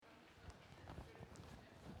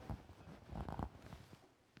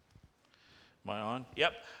Am I on?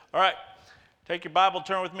 Yep. All right. Take your Bible,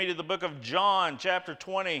 turn with me to the book of John, chapter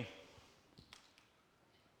 20.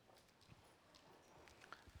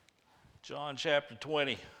 John chapter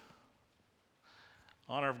 20.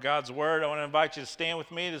 Honor of God's word. I want to invite you to stand with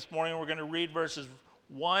me. This morning we're going to read verses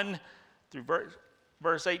 1 through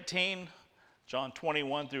verse 18. John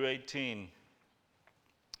 21 through 18.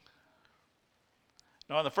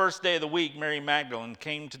 Now on the first day of the week, Mary Magdalene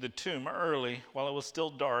came to the tomb early while it was still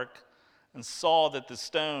dark and saw that the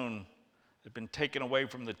stone had been taken away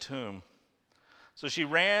from the tomb. So she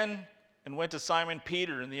ran and went to Simon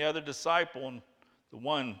Peter and the other disciple, and the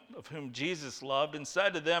one of whom Jesus loved, and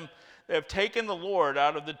said to them, "They have taken the Lord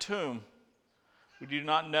out of the tomb. We do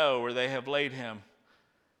not know where they have laid him."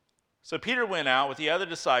 So Peter went out with the other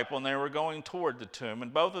disciple, and they were going toward the tomb,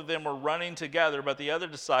 and both of them were running together, but the other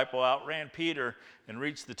disciple outran Peter and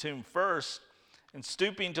reached the tomb first. And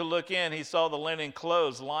stooping to look in, he saw the linen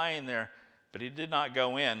clothes lying there, but he did not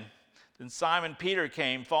go in. Then Simon Peter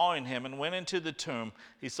came, following him, and went into the tomb.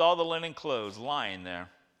 He saw the linen clothes lying there,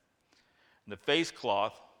 and the face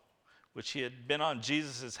cloth, which he had been on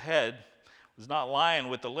Jesus' head, was not lying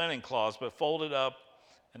with the linen cloths, but folded up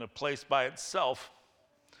in a place by itself.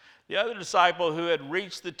 The other disciple who had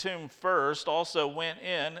reached the tomb first also went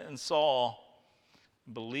in and saw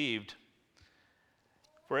and believed.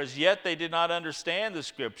 For as yet they did not understand the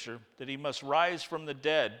scripture that he must rise from the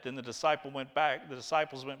dead. Then the disciples went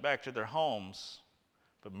back to their homes.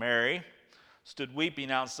 But Mary stood weeping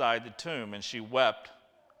outside the tomb, and she wept.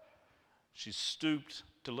 She stooped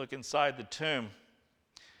to look inside the tomb,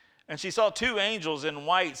 and she saw two angels in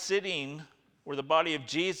white sitting where the body of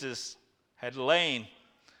Jesus had lain,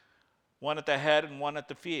 one at the head and one at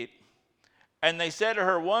the feet. And they said to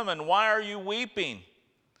her, "Woman, why are you weeping?"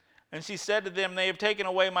 And she said to them, "They have taken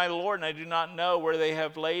away my Lord, and I do not know where they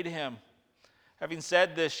have laid him." Having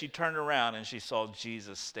said this, she turned around and she saw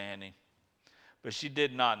Jesus standing. But she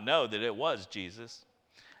did not know that it was Jesus.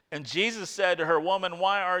 And Jesus said to her, "Woman,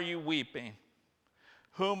 why are you weeping?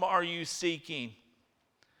 Whom are you seeking?"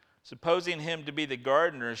 Supposing him to be the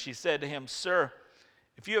gardener, she said to him, "Sir,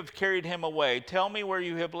 if you have carried him away, tell me where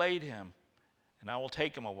you have laid him, and I will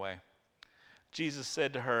take him away." Jesus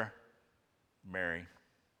said to her, "Mary."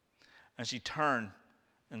 And she turned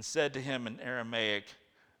and said to him in Aramaic,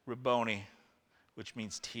 "Rabboni," which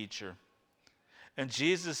means teacher. And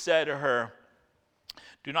Jesus said to her,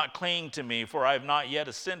 "Do not cling to me, for I have not yet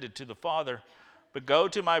ascended to the Father. But go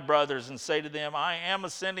to my brothers and say to them, I am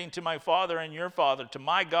ascending to my Father and your Father, to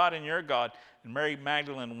my God and your God." And Mary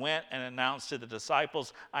Magdalene went and announced to the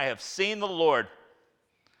disciples, "I have seen the Lord,"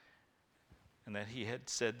 and that he had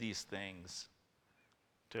said these things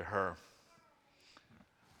to her.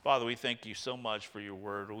 Father, we thank you so much for your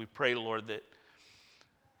word. We pray, Lord, that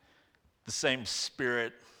the same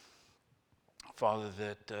Spirit, Father,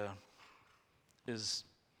 that is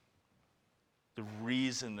the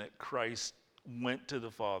reason that Christ went to the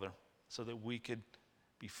Father so that we could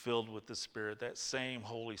be filled with the Spirit, that same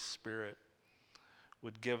Holy Spirit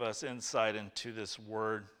would give us insight into this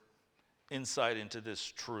word, insight into this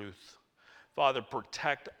truth. Father,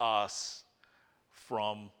 protect us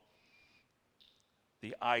from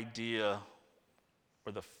the idea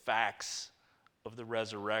or the facts of the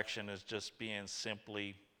resurrection as just being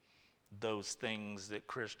simply those things that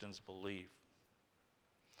Christians believe.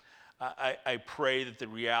 I pray that the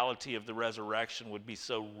reality of the resurrection would be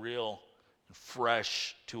so real and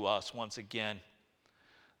fresh to us once again.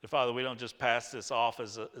 That, Father, we don't just pass this off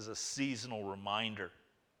as a seasonal reminder.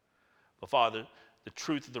 But, Father, the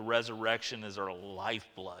truth of the resurrection is our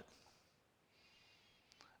lifeblood.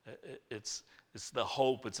 It's the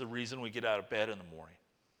hope. It's the reason we get out of bed in the morning.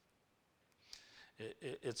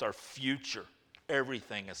 It's our future.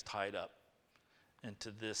 Everything is tied up into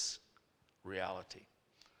this reality.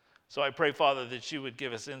 So I pray, Father, that you would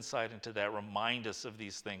give us insight into that, remind us of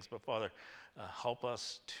these things. But, Father, help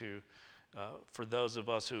us to, for those of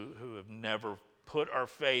us who have never put our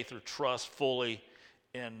faith or trust fully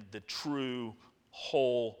in the true,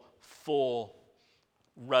 whole, full,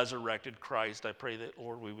 resurrected Christ, I pray that,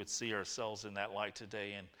 Lord, we would see ourselves in that light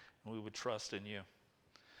today and we would trust in you.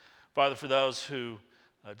 Father, for those who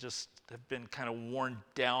just have been kind of worn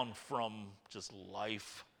down from just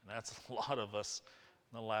life, and that's a lot of us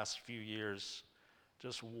in the last few years,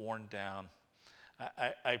 just worn down.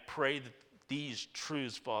 I pray that these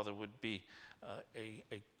truths, Father, would be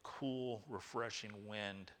a cool, refreshing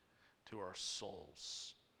wind to our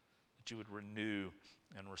souls, that you would renew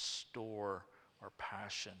and restore our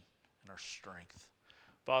passion and our strength.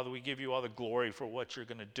 Father, we give you all the glory for what you're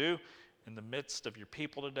going to do in the midst of your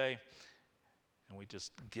people today, and we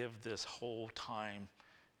just give this whole time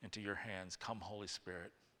into your hands. Come, Holy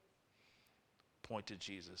Spirit. Point to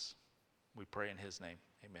Jesus. We pray in his name.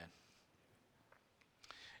 Amen.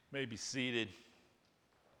 You may be seated.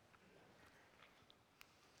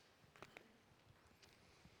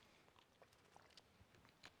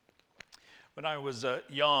 When I was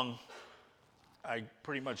young, I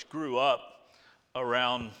pretty much grew up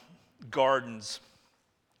around gardens.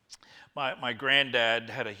 My granddad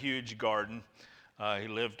had a huge garden. He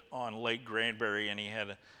lived on Lake Granbury, and he had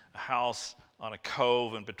a house on a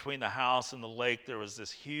cove, and between the house and the lake there was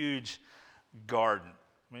this huge garden.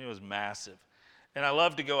 I mean, it was massive. And I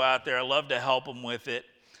loved to go out there. I loved to help him with it,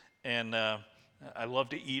 and I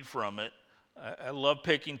loved to eat from it. I love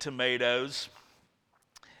picking tomatoes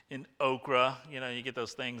and okra. You know, you get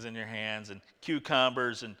those things in your hands, and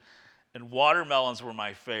cucumbers, and watermelons were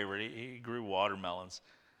my favorite. He grew watermelons.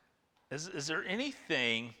 Is there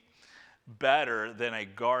anything better than a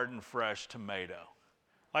garden fresh tomato?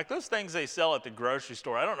 Like those things they sell at the grocery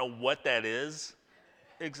store, I don't know what that is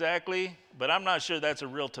exactly, but I'm not sure that's a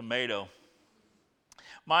real tomato.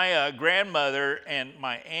 My grandmother and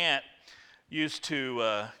my aunt used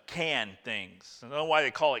to can things. I don't know why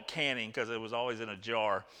they call it canning, because it was always in a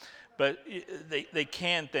jar, but they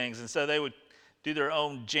can things, and so they would do their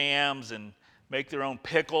own jams and make their own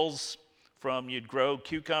pickles you'd grow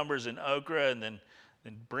cucumbers and okra and then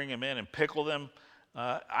bring them in and pickle them.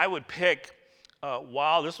 I would pick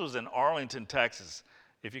this was in Arlington, Texas,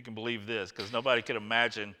 if you can believe this, because nobody could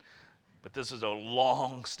imagine, but this was a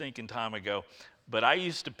long stinking time ago. But I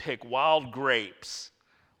used to pick wild grapes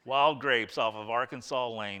off of Arkansas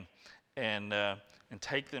Lane and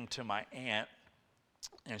take them to my aunt,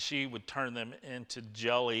 and she would turn them into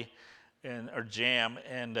jelly or jam,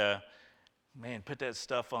 and man, put that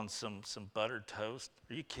stuff on some buttered toast.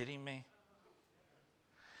 Are you kidding me?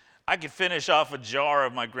 I could finish off a jar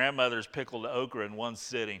of my grandmother's pickled okra in one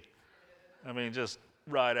sitting. I mean, just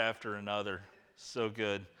right after another. So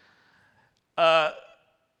good.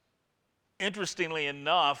 Interestingly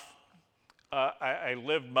enough, I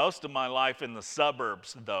lived most of my life in the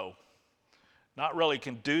suburbs, though. Not really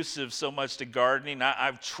conducive so much to gardening.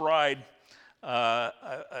 I've tried. I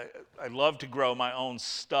love to grow my own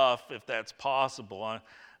stuff if that's possible. I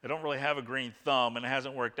don't really have a green thumb, and it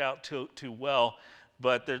hasn't worked out too well.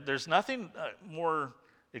 But there's nothing more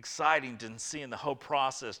exciting than seeing the whole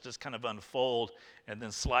process just kind of unfold, and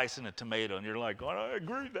then slicing a tomato, and you're like, oh, I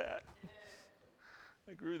grew that.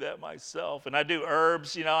 I grew that myself. And I do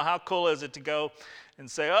herbs. You know, how cool is it to go and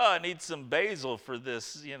say, oh, I need some basil for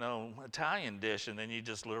this, Italian dish, and then you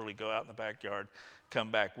just literally go out in the backyard, come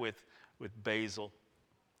back with basil.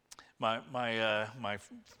 My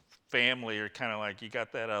family are kind of like, you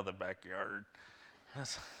got that out of the backyard.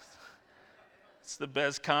 It's the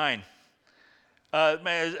best kind.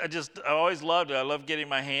 Man, I always loved it. I love getting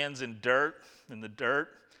my hands in the dirt.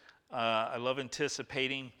 I love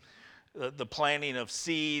anticipating the planting of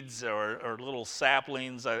seeds or little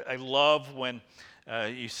saplings. I love when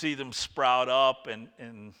you see them sprout up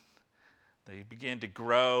and they begin to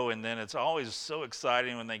grow, and then it's always so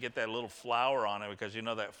exciting when they get that little flower on it, because you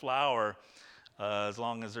know that flower, as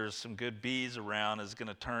long as there's some good bees around, is going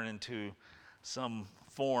to turn into some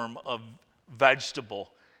form of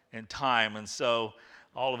vegetable in time. And so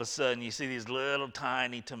all of a sudden you see these little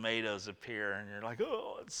tiny tomatoes appear, and you're like,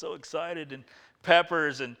 oh, it's so excited. And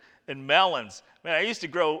peppers and melons. Man, I used to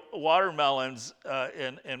grow watermelons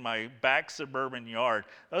in my back suburban yard.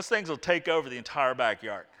 Those things will take over the entire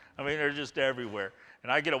backyard. I mean, they're just everywhere.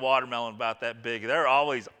 And I get a watermelon about that big. They're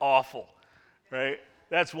always awful, right?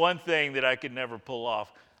 That's one thing that I could never pull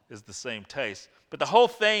off, is the same taste. But the whole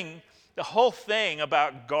thing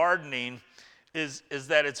about gardening is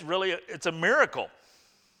that it's a miracle.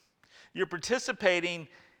 You're participating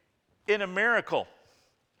in a miracle.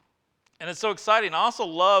 And it's so exciting. I also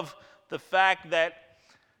love the fact that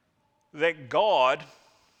God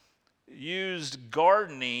used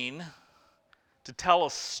gardening to tell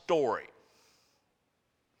a story.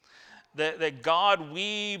 That God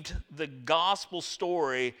weaved the gospel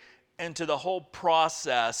story into the whole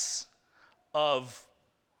process of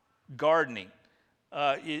gardening.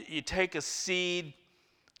 You take a seed,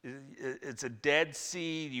 it's a dead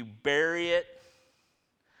seed, you bury it,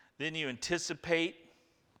 then you anticipate,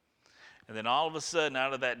 and then all of a sudden,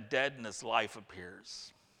 out of that deadness, life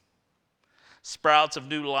appears. Sprouts of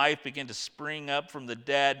new life begin to spring up from the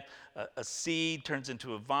dead. A seed turns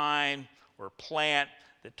into a vine or a plant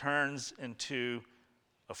that turns into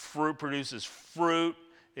a fruit, produces fruit.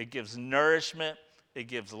 It gives nourishment. It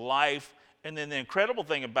gives life. And then the incredible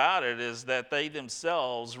thing about it is that they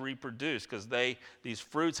themselves reproduce, because these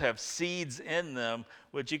fruits have seeds in them,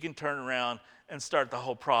 which you can turn around and start the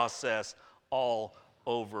whole process all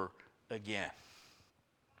over again.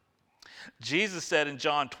 Jesus said in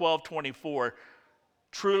John 12:24,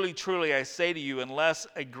 "Truly, truly, I say to you, unless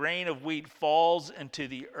a grain of wheat falls into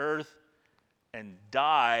the earth and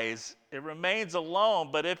dies, it remains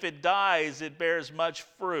alone. But if it dies, it bears much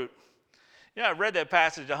fruit." You know, I've read that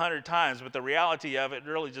passage 100 times, but the reality of it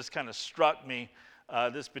really just kind of struck me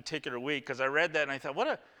this particular week, because I read that and I thought, what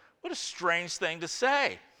a strange thing to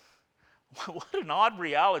say. What an odd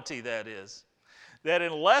reality that is. That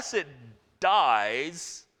unless it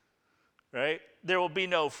dies, right, there will be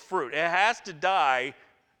no fruit. It has to die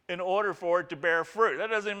in order for it to bear fruit. That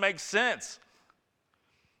doesn't make sense,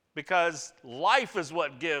 because life is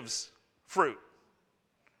what gives fruit.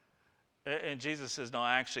 And Jesus says, no,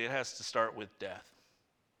 actually, it has to start with death.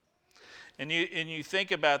 And you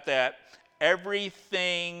think about that,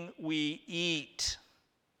 everything we eat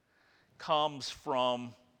comes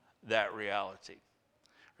from that reality.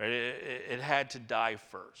 Right? It had to die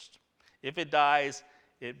first. If it dies,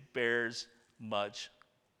 it bears much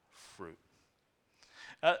fruit.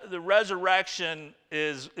 The resurrection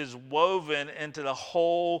is woven into the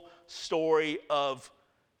whole story of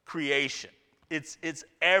creation. It's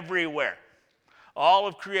everywhere. All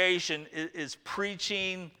of creation is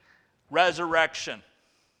preaching resurrection.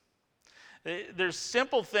 There's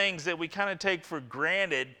simple things that we kind of take for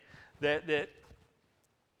granted that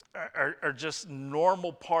are just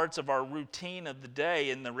normal parts of our routine of the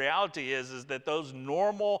day. And the reality is that those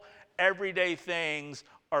normal, everyday things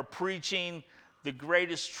are preaching the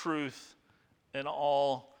greatest truth in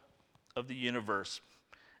all of the universe.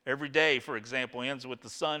 Every day, for example, ends with the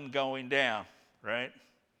sun going down, right?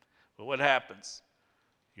 But what happens?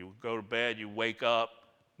 You go to bed, you wake up,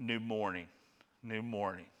 new morning,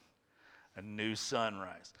 a new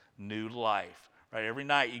sunrise, new life, right? Every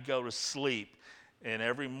night you go to sleep, and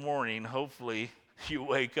every morning, hopefully, you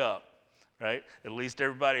wake up, right? At least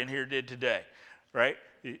everybody in here did today, right?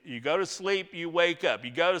 You go to sleep, you wake up.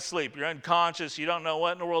 You go to sleep, you're unconscious, you don't know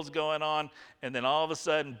what in the world's going on, and then all of a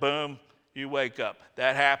sudden, boom, you wake up.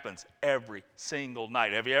 That happens every single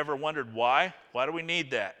night. Have you ever wondered why? Why do we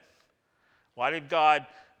need that? Why did God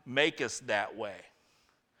make us that way?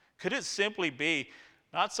 Could it simply be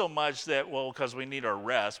not so much that, well, because we need our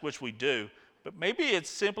rest, which we do, but maybe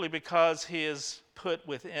it's simply because He has put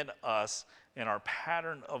within us, in our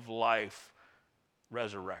pattern of life,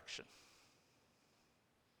 resurrection.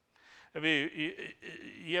 Have you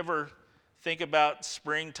ever think about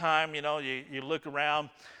springtime? You know, you look around,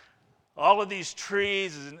 all of these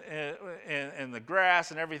trees and the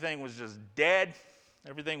grass and everything was just dead.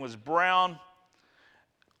 Everything was brown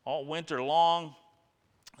all winter long.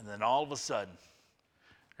 And then all of a sudden,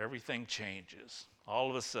 everything changes. All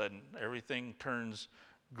of a sudden, everything turns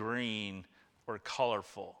green or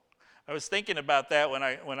colorful. I was thinking about that when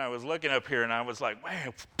I was looking up here, and I was like,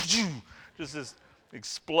 man, just this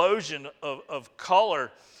explosion of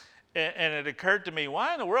color. And it occurred to me,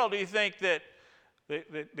 why in the world do you think that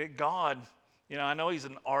God, you know, I know He's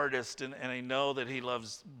an artist, and I know that He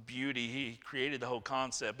loves beauty. He created the whole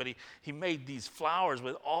concept, but He made these flowers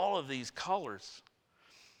with all of these colors.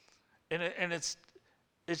 And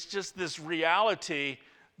it's just this reality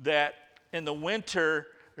that in the winter,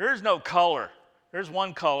 there's no color. There's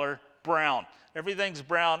one color, brown. Everything's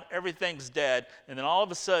brown, everything's dead. And then all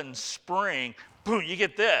of a sudden, spring, boom, you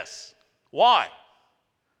get this. Why?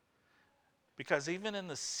 Because even in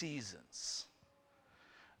the seasons,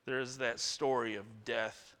 there's that story of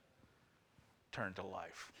death turned to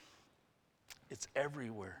life. It's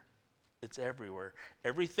everywhere. It's everywhere.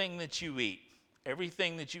 Everything that you eat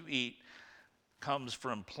comes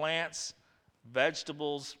from plants,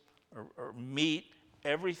 vegetables, or meat.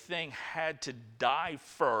 Everything had to die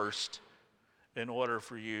first in order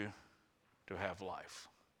for you to have life.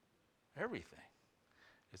 Everything.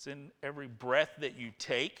 It's in every breath that you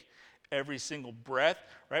take, every single breath,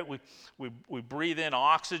 right? We breathe in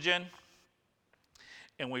oxygen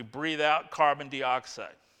and we breathe out carbon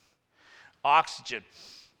dioxide. Oxygen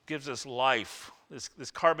gives us life. This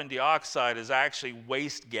carbon dioxide is actually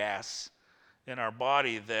waste gas in our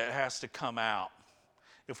body that has to come out.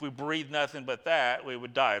 If we breathe nothing but that, we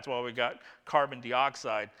would die. That's why we got carbon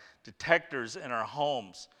dioxide detectors in our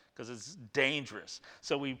homes, because it's dangerous.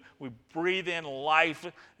 So we breathe in life,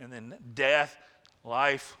 and then death,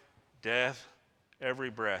 life, death,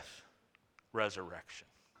 every breath, resurrection.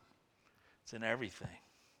 It's in everything.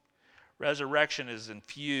 Resurrection is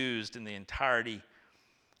infused in the entirety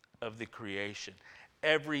of the creation.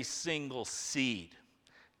 Every single seed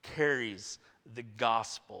carries the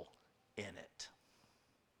gospel in it.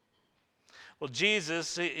 Well,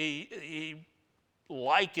 Jesus, he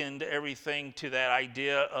likened everything to that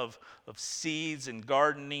idea of seeds and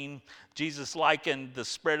gardening. Jesus likened the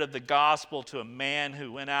spread of the gospel to a man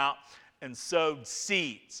who went out and sowed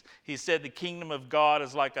seeds. He said the kingdom of God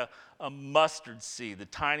is like a mustard seed, the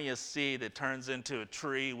tiniest seed that turns into a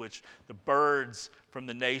tree which the birds from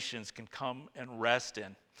the nations can come and rest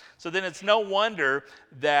in. So then it's no wonder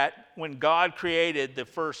that when God created the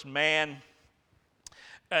first man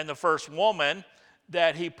and the first woman,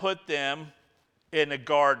 that he put them in a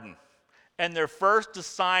garden. And their first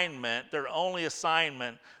assignment, their only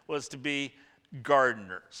assignment, was to be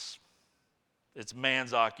gardeners. It's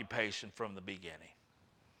man's occupation from the beginning.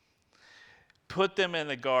 Put them in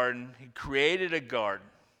the garden. He created a garden.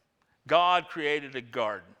 God created a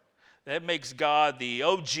garden. That makes God the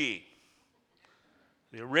OG,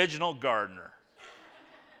 the original gardener.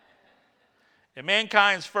 And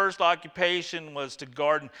mankind's first occupation was to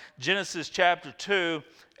garden. Genesis chapter 2,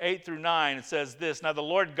 8 through 9, it says this: Now the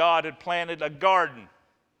Lord God had planted a garden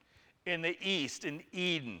in the east, in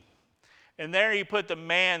Eden. And there he put the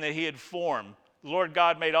man that he had formed. The Lord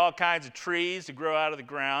God made all kinds of trees to grow out of the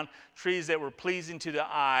ground, trees that were pleasing to the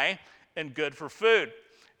eye and good for food.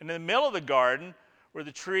 And in the middle of the garden were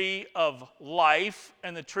the tree of life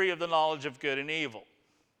and the tree of the knowledge of good and evil.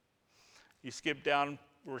 You skip down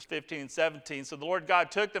verse 15 and 17. So the Lord God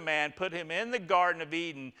took the man, put him in the Garden of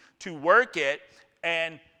Eden to work it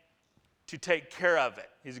and to take care of it.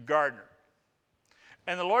 He's a gardener.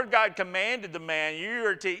 And the Lord God commanded the man, you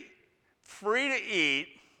are free to eat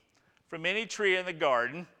from any tree in the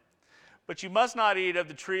garden, but you must not eat of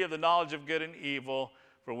the tree of the knowledge of good and evil,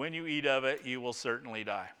 for when you eat of it, you will certainly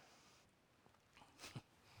die.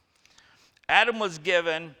 Adam was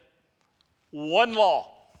given one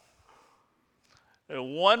law,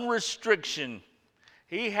 one restriction.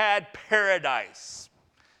 He had paradise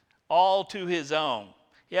all to his own.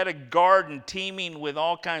 He had a garden teeming with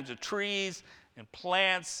all kinds of trees and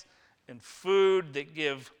plants and food that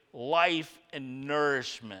give life and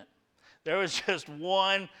nourishment. There was just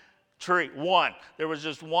one tree, one. There was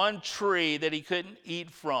just one tree that he couldn't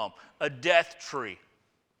eat from, a death tree.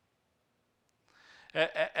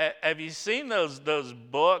 Have you seen those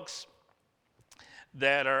books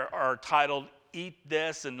that are titled Eat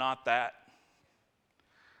This and Not That?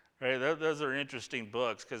 Right? Those are interesting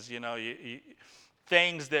books because, you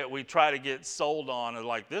things that we try to get sold on are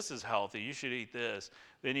like, this is healthy, you should eat this.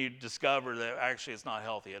 Then you discover that actually it's not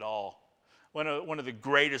healthy at all. One of the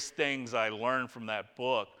greatest things I learned from that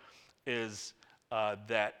book is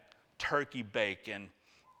that turkey bacon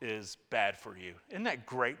is bad for you. Isn't that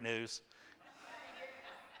great news?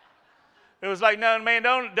 It was like, no, man,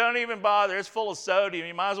 don't even bother. It's full of sodium.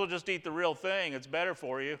 You might as well just eat the real thing. It's better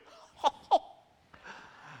for you.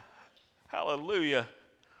 Hallelujah.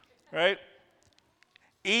 Right?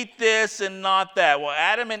 Eat this and not that. Well,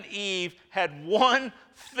 Adam and Eve had one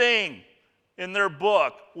thing in their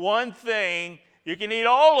book. One thing. You can eat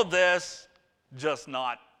all of this, just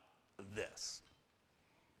not this.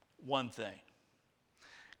 One thing.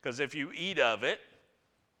 Because if you eat of it,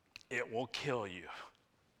 it will kill you.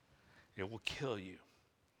 It will kill you.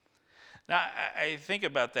 Now, I think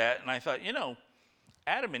about that, and I thought,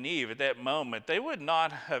 Adam and Eve at that moment, they would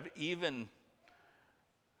not have even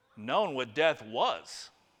known what death was.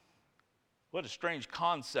 What a strange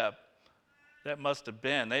concept that must have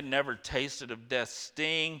been. They'd never tasted of death's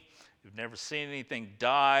sting. They've never seen anything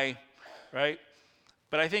die, right?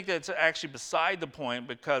 But I think that's actually beside the point,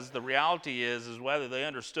 because the reality is whether they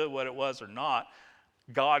understood what it was or not,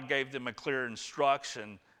 God gave them a clear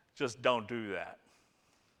instruction: just don't do that.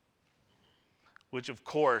 Which, of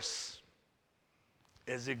course,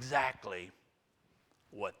 is exactly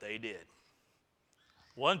what they did.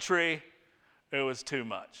 One tree, it was too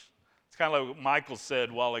much. It's kind of like what Michael said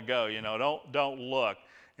a while ago, don't look.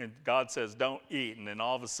 And God says, don't eat. And then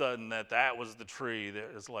all of a sudden that was the tree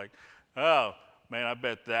that is like, oh, man, I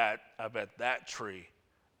bet that tree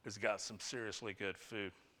has got some seriously good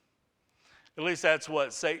food. At least that's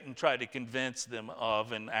what Satan tried to convince them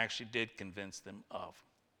of, and actually did convince them of.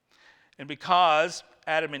 And because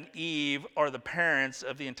Adam and Eve are the parents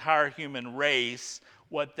of the entire human race,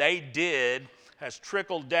 what they did has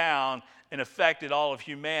trickled down and affected all of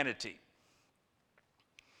humanity.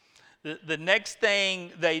 The next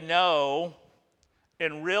thing they know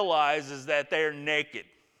and realize is that they are naked.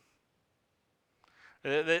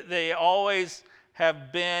 They always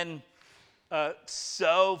have been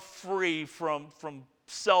so free from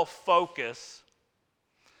self-focus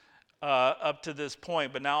up to this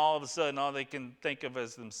point, but now all of a sudden all they can think of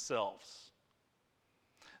is themselves.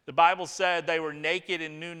 The Bible said they were naked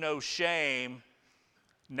and knew no shame.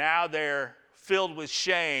 Now they're filled with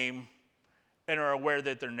shame and are aware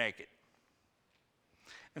that they're naked.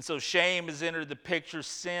 And so shame has entered the picture,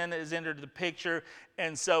 sin has entered the picture,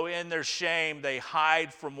 and so in their shame they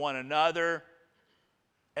hide from one another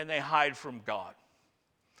and they hide from God.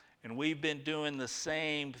 And we've been doing the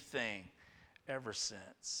same thing ever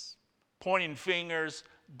since. Pointing fingers,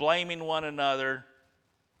 blaming one another.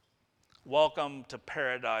 Welcome to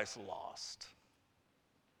Paradise Lost.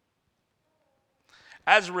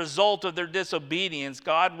 As a result of their disobedience,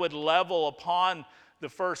 God would level upon the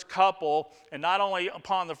first couple, and not only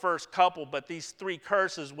upon the first couple, but these three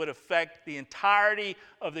curses would affect the entirety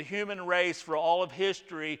of the human race for all of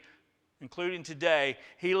history, including today.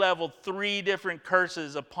 He leveled three different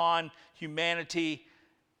curses upon humanity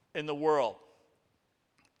in the world.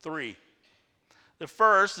 Three. The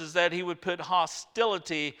first is that he would put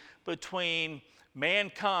hostility between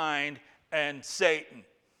mankind and Satan.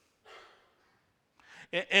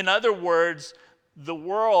 In other words, the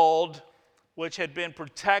world, which had been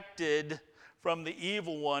protected from the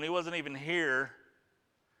evil one, he wasn't even here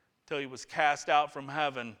till he was cast out from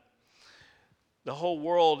heaven. The whole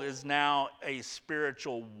world is now a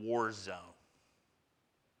spiritual war zone.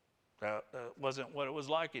 That wasn't what it was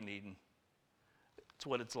like in Eden. It's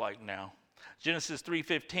what it's like now. Genesis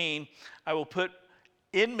 3:15, I will put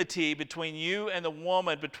enmity between you and the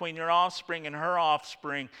woman, between your offspring and her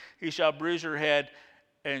offspring. He shall bruise your head,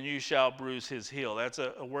 and you shall bruise his heel. That's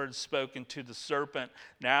a word spoken to the serpent.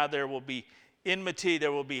 Now there will be enmity,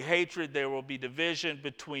 there will be hatred, there will be division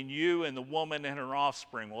between you and the woman and her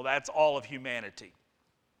offspring. Well, that's all of humanity.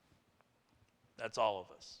 That's all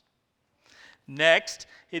of us. Next,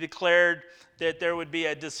 he declared that there would be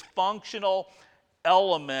a dysfunctional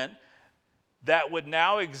element that would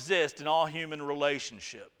now exist in all human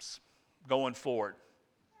relationships going forward.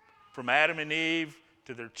 From Adam and Eve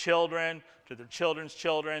to their children, to their children's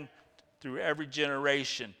children, through every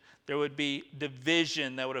generation. There would be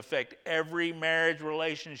division that would affect every marriage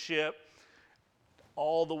relationship,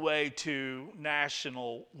 all the way to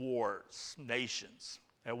national wars, nations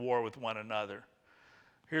at war with one another.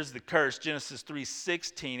 Here's the curse, Genesis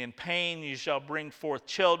 3:16. In pain you shall bring forth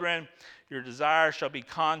children. Your desire shall be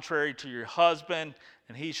contrary to your husband,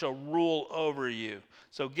 and he shall rule over you.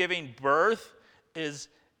 So giving birth is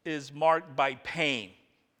marked by pain.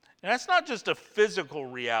 And that's not just a physical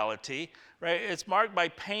reality, right? It's marked by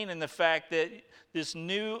pain in the fact that this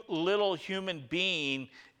new little human being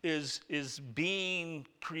is being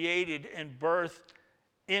created and birthed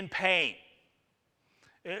in pain.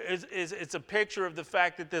 It's a picture of the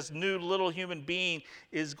fact that this new little human being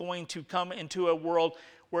is going to come into a world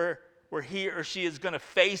where he or she is going to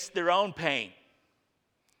face their own pain,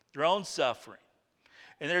 their own suffering.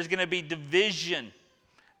 And there's going to be division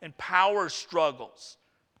and power struggles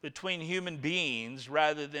between human beings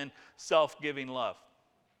rather than self-giving love.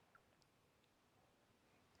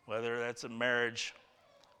 Whether that's a marriage,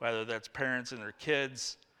 whether that's parents and their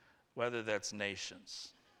kids, whether that's nations.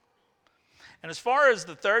 And as far as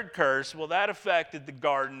the third curse, well, that affected the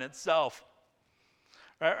garden itself.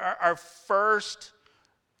 Our first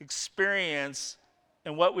experience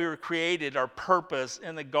in what we were created, our purpose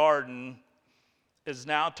in the garden, is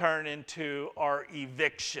now turned into our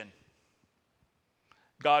eviction.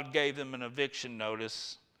 God gave them an eviction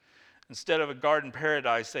notice. Instead of a garden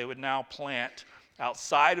paradise, they would now plant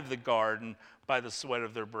outside of the garden by the sweat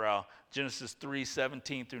of their brow. Genesis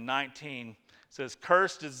 3:17 through 19 says,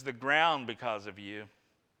 cursed is the ground because of you.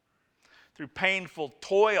 Through painful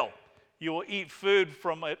toil, you will eat food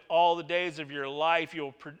from it all the days of your life.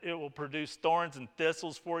 It will produce thorns and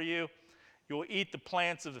thistles for you. You will eat the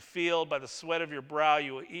plants of the field. By the sweat of your brow,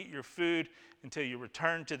 you will eat your food until you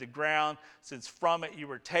return to the ground, since from it you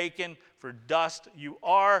were taken. For dust you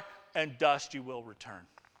are, and dust you will return.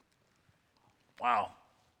 Wow.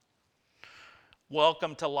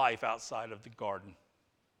 Welcome to life outside of the garden.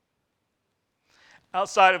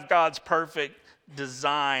 Outside of God's perfect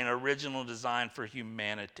design, original design for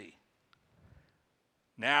humanity.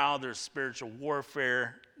 Now there's spiritual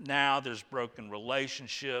warfare. Now there's broken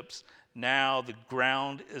relationships. Now the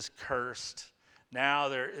ground is cursed. Now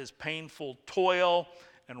there is painful toil.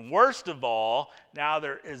 And worst of all, now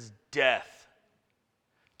there is death.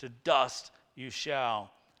 To dust you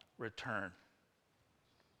shall return.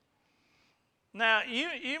 Now,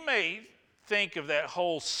 you may think of that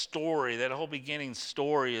whole story, that whole beginning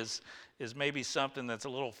story is maybe something that's a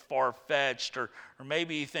little far-fetched, or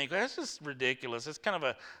maybe you think, well, that's just ridiculous. It's kind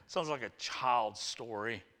of sounds like a child's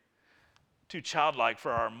story. Too childlike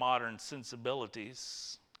for our modern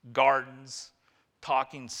sensibilities. Gardens,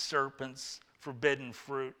 talking serpents, forbidden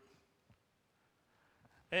fruit.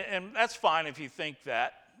 And that's fine if you think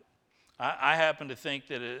that. I happen to think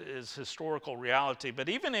that it is historical reality. But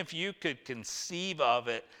even if you could conceive of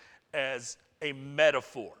it as a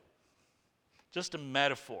metaphor, just a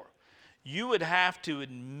metaphor, you would have to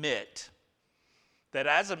admit that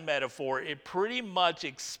as a metaphor, it pretty much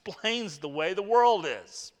explains the way the world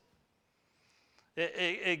is.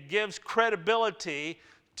 It gives credibility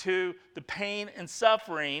to the pain and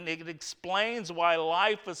suffering. It explains why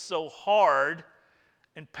life is so hard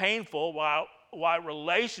and painful, why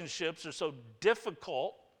relationships are so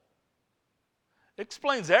difficult. It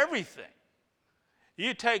explains everything.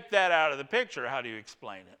 You take that out of the picture, how do you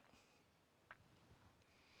explain it?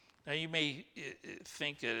 Now, you may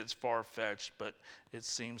think that it's far-fetched, but it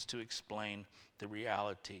seems to explain the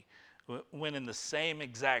reality. When in the same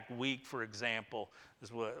exact week, for example,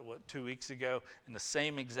 this was what 2 weeks ago, in the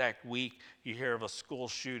same exact week, you hear of a school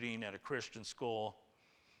shooting at a Christian school,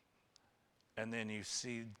 and then you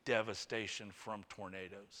see devastation from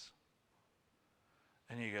tornadoes.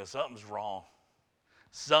 And you go, something's wrong.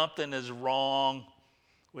 Something is wrong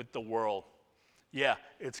with the world. Yeah,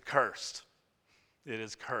 it's cursed. It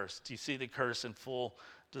is cursed. You see the curse in full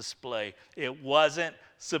display. It wasn't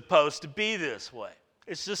supposed to be this way.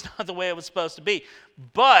 It's just not the way it was supposed to be.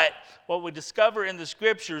 But what we discover in the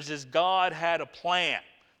scriptures is God had a plan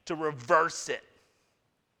to reverse it,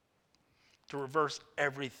 to reverse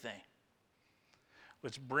everything.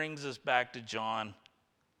 Which brings us back to John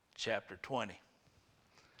chapter 20.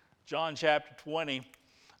 John chapter 20,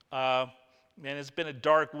 man, it's been a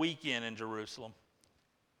dark weekend in Jerusalem.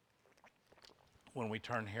 When we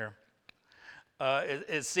turn here,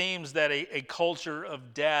 it seems that a culture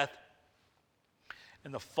of death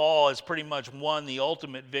and the fall has pretty much won the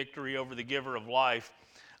ultimate victory over the giver of life.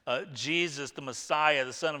 Jesus, the Messiah,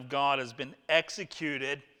 the Son of God, has been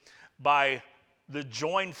executed by the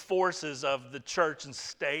joined forces of the church and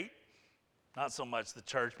state. Not so much the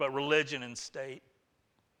church, but religion and state.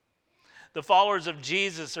 The followers of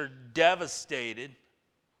Jesus are devastated,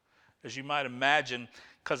 as you might imagine,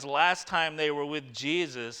 because last time they were with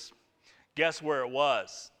Jesus, guess where it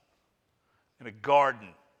was? In a garden.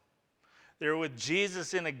 They were with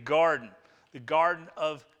Jesus in a garden, the Garden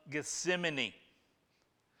of Gethsemane.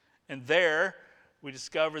 And there, we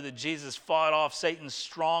discover that Jesus fought off Satan's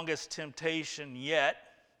strongest temptation yet,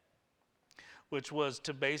 which was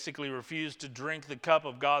to basically refuse to drink the cup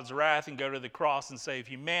of God's wrath and go to the cross and save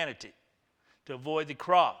humanity, to avoid the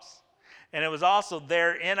cross. And it was also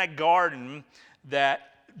there in a garden that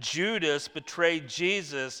Judas betrayed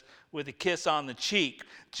Jesus with a kiss on the cheek.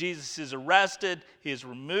 Jesus is arrested. He is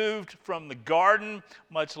removed from the garden,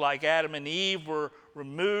 much like Adam and Eve were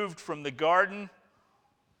removed from the garden.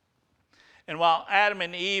 And while Adam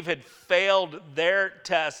and Eve had failed their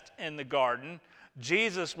test in the garden,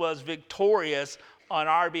 Jesus was victorious on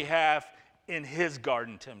our behalf in his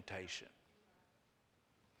garden temptation.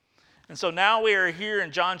 And so now we are here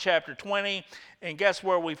in John chapter 20, and guess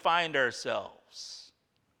where we find ourselves?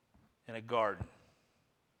 In a garden.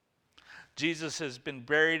 Jesus has been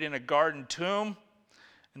buried in a garden tomb,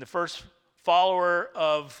 and the first follower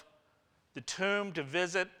of the tomb to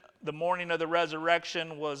visit the morning of the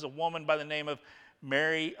resurrection was a woman by the name of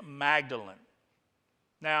Mary Magdalene.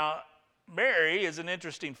 Now, Mary is an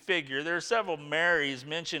interesting figure. There are several Marys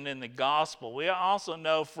mentioned in the gospel. We also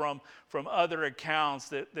know from other accounts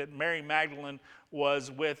that Mary Magdalene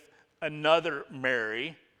was with another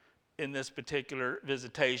Mary in this particular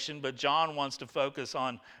visitation, but John wants to focus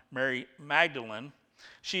on Mary Magdalene.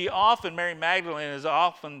 Mary Magdalene is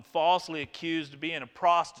often falsely accused of being a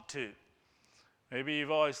prostitute. Maybe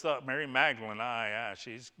you've always thought Mary Magdalene,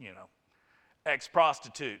 she's,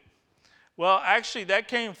 ex-prostitute. Well, actually, that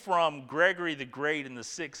came from Gregory the Great in the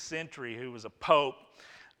 6th century, who was a pope.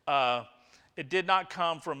 It did not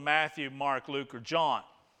come from Matthew, Mark, Luke, or John.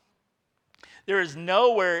 There is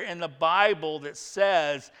nowhere in the Bible that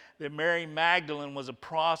says that Mary Magdalene was a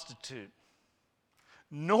prostitute,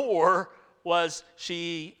 nor was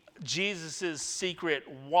she Jesus' secret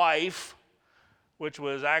wife, which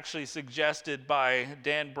was actually suggested by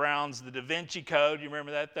Dan Brown's The Da Vinci Code. You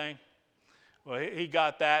remember that thing? Well, he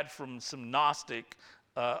got that from some Gnostic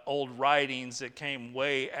old writings that came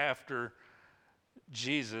way after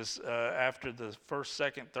Jesus, after the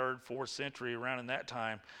 1st, 2nd, 3rd, 4th century, around in that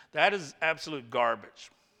time. That is absolute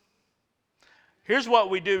garbage. Here's what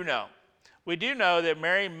we do know. We do know that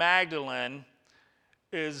Mary Magdalene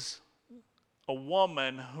is a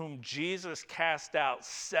woman whom Jesus cast out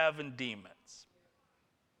 7 demons.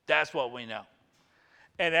 That's what we know.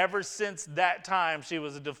 And ever since that time, she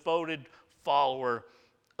was a devoted follower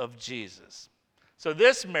of Jesus. So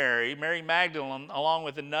this Mary Magdalene, along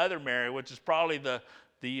with another Mary, which is probably the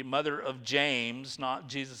the mother of James, not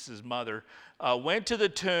Jesus' mother, went to the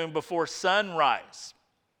tomb before sunrise,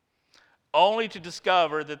 only to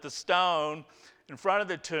discover that the stone in front of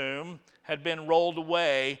the tomb had been rolled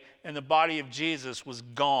away and the body of Jesus was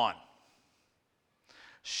gone.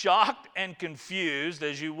 Shocked and confused,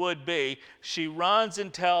 as you would be, she runs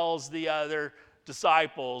and tells the other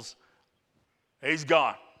disciples, he's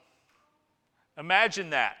gone.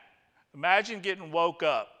 Imagine that. Imagine getting woke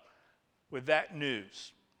up with that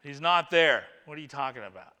news. He's not there. What are you talking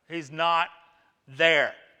about? He's not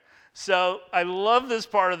there. So I love this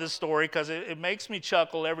part of the story because it makes me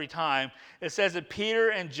chuckle every time. It says that Peter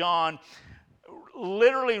and John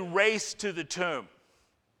literally raced to the tomb.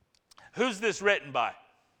 Who's this written by?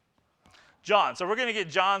 John. So we're going to get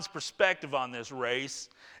John's perspective on this race,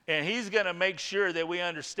 and he's going to make sure that we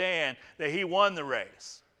understand that he won the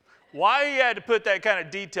race. Why he had to put that kind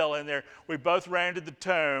of detail in there, we both ran to the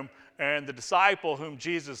tomb, and the disciple whom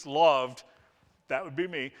Jesus loved, that would be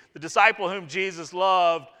me, the disciple whom Jesus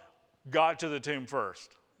loved got to the tomb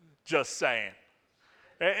first. Just saying.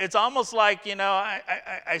 It's almost like,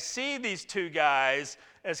 I see these two guys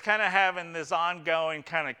as kind of having this ongoing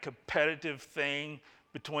kind of competitive thing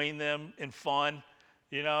between them in fun,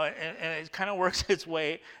 and it kind of works its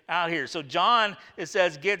way out here. So John, it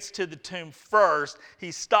says, gets to the tomb first.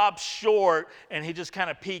 He stops short, and he just kind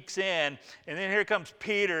of peeks in. And then here comes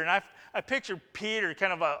Peter, and I picture Peter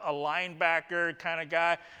kind of a linebacker kind of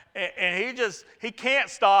guy, and he can't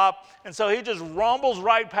stop, and so he just rumbles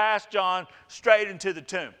right past John straight into the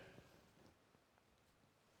tomb.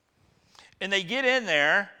 And they get in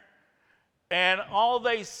there, and all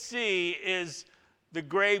they see is the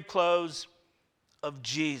grave clothes of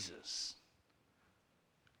Jesus.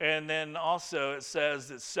 And then also it says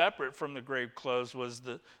that separate from the grave clothes was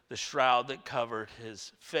the shroud that covered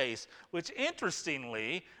his face, which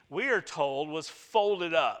interestingly, we are told was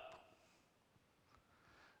folded up.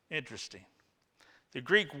 Interesting. The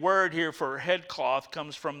Greek word here for headcloth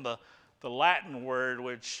comes from the Latin word,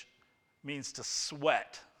 which means to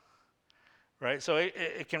sweat. Right? So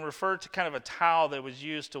it can refer to kind of a towel that was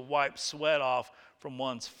used to wipe sweat off from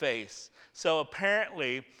one's face. So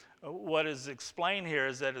apparently, what is explained here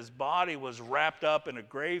is that his body was wrapped up in a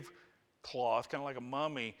grave cloth, kind of like a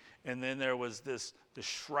mummy, and then there was the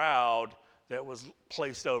shroud that was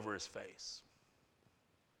placed over his face.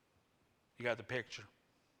 You got the picture?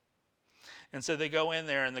 And so they go in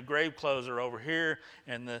there, and the grave clothes are over here,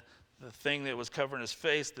 and the thing that was covering his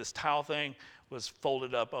face, this towel thing, was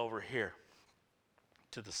folded up over here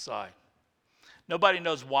to the side. Nobody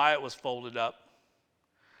knows why it was folded up,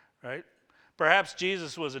 right? Perhaps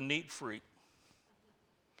Jesus was a neat freak.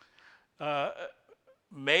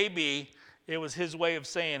 Maybe it was his way of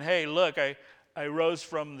saying, hey, look, I rose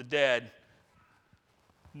from the dead,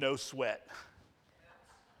 no sweat.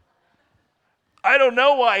 I don't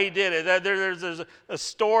know why he did it. There's a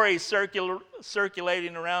story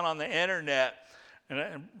circulating around on the internet,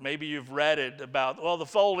 and maybe you've read it about, the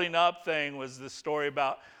folding up thing was the story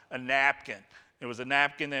about a napkin. It was a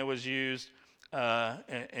napkin that was used,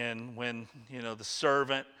 and when, the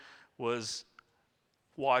servant was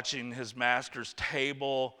watching his master's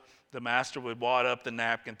table, the master would wad up the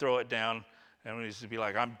napkin, throw it down, and he'd be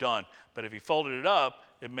like, I'm done. But if he folded it up,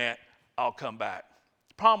 it meant, I'll come back.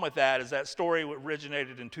 The problem with that is that story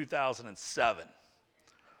originated in 2007.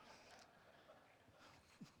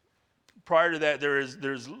 Prior to that,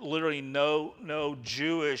 there's literally no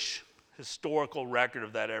Jewish historical record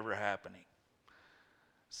of that ever happening.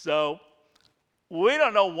 So we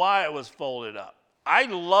don't know why it was folded up. I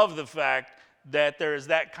love the fact that there is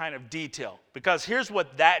that kind of detail, because here's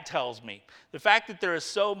what that tells me. The fact that there is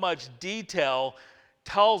so much detail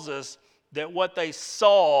tells us that what they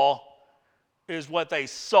saw is what they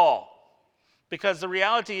saw. Because the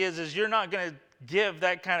reality is you're not going to give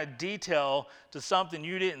that kind of detail to something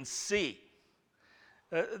you didn't see.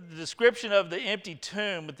 The description of the empty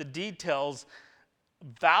tomb with the details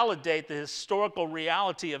validate the historical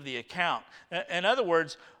reality of the account. In other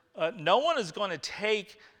words, no one is going to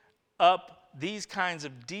take up these kinds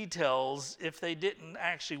of details if they didn't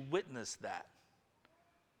actually witness that.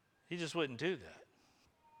 He just wouldn't do that.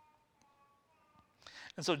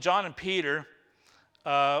 And so John and Peter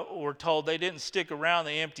were told they didn't stick around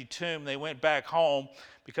the empty tomb. They went back home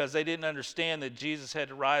because they didn't understand that Jesus had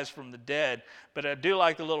to rise from the dead. But I do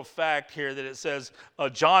like the little fact here that it says,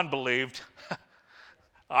 John believed.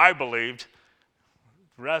 I believed.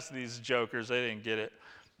 The rest of these jokers, they didn't get it.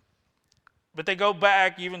 But they go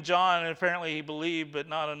back, even John, and apparently he believed, but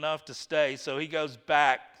not enough to stay. So he goes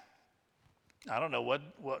back. I don't know what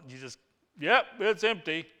you just, yep, it's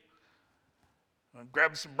empty.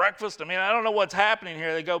 Grab some breakfast. I mean, I don't know what's happening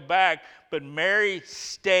here. They go back, but Mary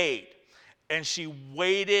stayed, and she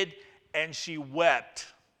waited, and she wept,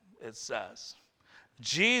 it says.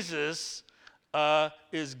 Jesus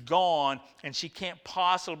is gone, and she can't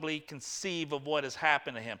possibly conceive of what has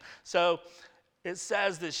happened to him. So it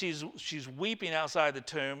says that she's weeping outside the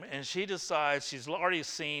tomb, and she decides, she's already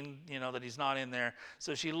seen, that he's not in there,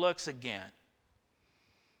 so she looks again.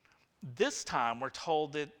 This time we're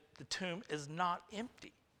told that the tomb is not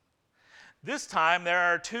empty. This time there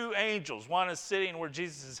are two angels. One is sitting where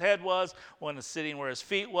Jesus' head was, one is sitting where his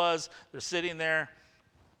feet was. They're sitting there,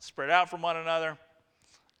 spread out from one another.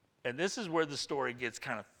 And this is where the story gets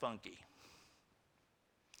kind of funky.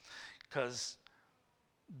 Because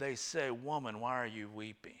they say, "Woman, why are you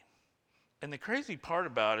weeping?" And the crazy part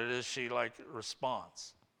about it is she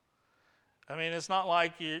responds. I mean, it's not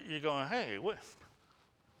like you're going, "Hey, what?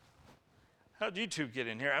 How'd you two get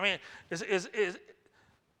in here?" I mean,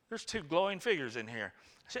 there's two glowing figures in here.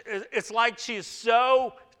 It's like she's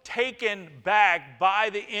so taken back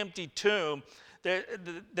by the empty tomb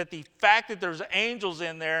that the fact that there's angels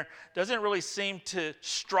in there doesn't really seem to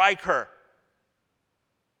strike her.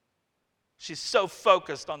 She's so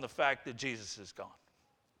focused on the fact that Jesus is gone.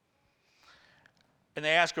 And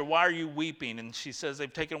they ask her, "Why are you weeping?" And she says,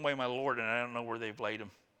 "They've taken away my Lord, and I don't know where they've laid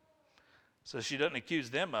him." So she doesn't accuse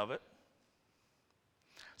them of it.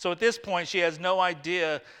 So at this point, she has no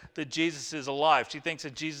idea that Jesus is alive. She thinks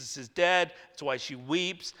that Jesus is dead. That's why she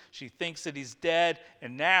weeps. She thinks that he's dead.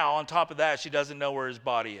 And now, on top of that, she doesn't know where his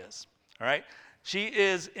body is. All right? She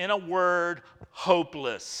is, in a word,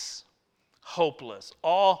 hopeless. Hopeless.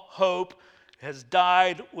 All hope has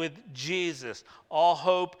died with Jesus. All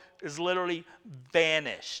hope is literally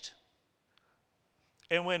vanished.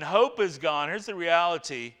 And when hope is gone, here's the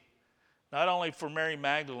reality. Not only for Mary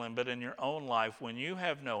Magdalene, but in your own life, when you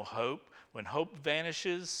have no hope, when hope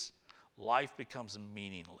vanishes, life becomes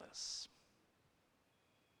meaningless.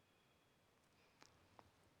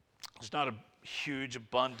 There's not a huge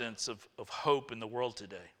abundance of hope in the world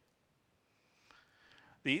today.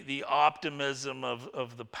 The optimism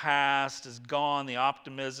of the past is gone. The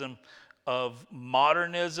optimism of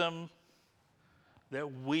modernism, that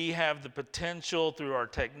we have the potential through our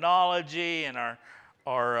technology and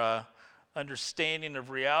our understanding of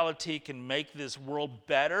reality can make this world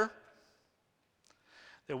better,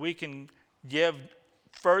 that we can give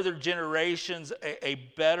further generations a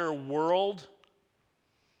better world.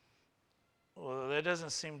 Well, that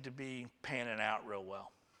doesn't seem to be panning out real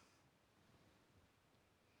well.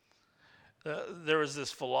 There was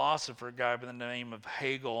this philosopher guy by the name of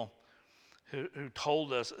Hegel who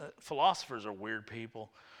told us, philosophers are weird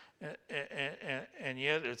people. And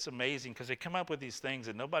yet it's amazing because they come up with these things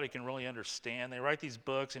that nobody can really understand. They write these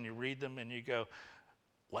books and you read them and you go,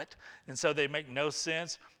 "What?" And so they make no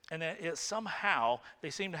sense. And then somehow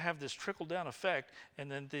they seem to have this trickle-down effect.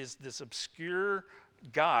 And then this obscure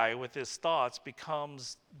guy with his thoughts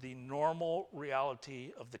becomes the normal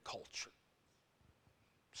reality of the culture.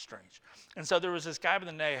 Strange. And so there was this guy by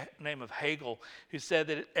the name of Hegel who said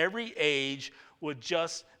that every age would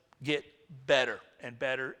just get better and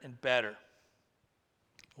better and better.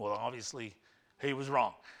 Well, obviously, he was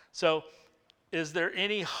wrong. So, is there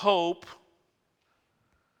any hope,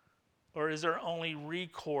 or is there only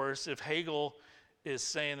recourse if Hegel is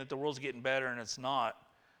saying that the world's getting better and it's not?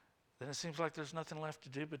 Then it seems like there's nothing left to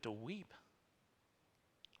do but to weep.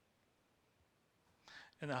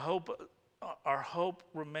 And our hope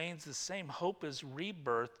remains the same. Hope is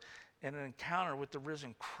rebirth and an encounter with the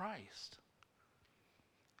risen Christ.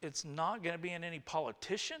 It's not going to be in any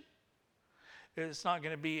politician. It's not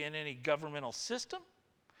going to be in any governmental system.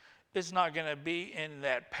 It's not going to be in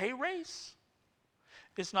that pay raise.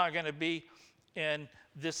 It's not going to be in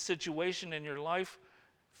this situation in your life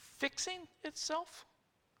fixing itself.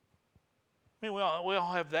 I mean, we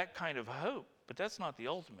all have that kind of hope, but that's not the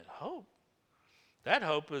ultimate hope. That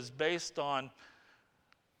hope is based on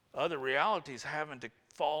other realities having to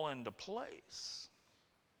fall into place.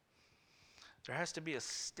 There has to be a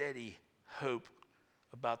steady hope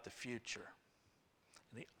about the future.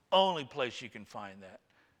 And the only place you can find that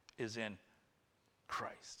is in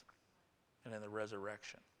Christ and in the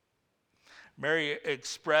resurrection. Mary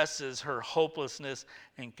expresses her hopelessness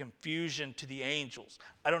and confusion to the angels.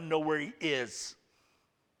 I don't know where he is.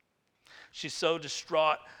 She's so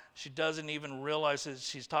distraught, she doesn't even realize that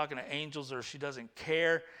she's talking to angels, or she doesn't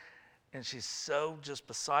care. And she's so just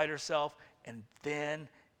beside herself. And then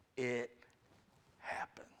it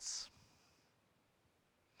happens.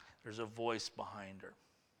 There's a voice behind her.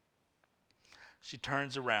 She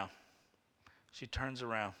turns around. She turns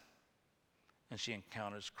around and she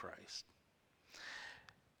encounters Christ.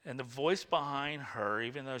 And the voice behind her,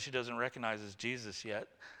 even though she doesn't recognize it's Jesus yet,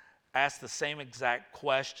 asks the same exact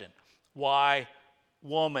question. Why,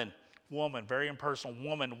 woman, very impersonal,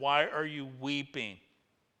 woman, why are you weeping?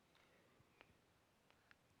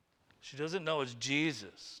 She doesn't know it's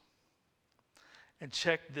Jesus. And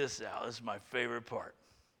check this out. This is my favorite part.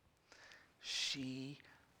 She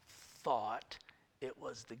thought it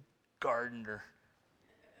was the gardener.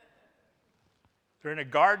 They're in a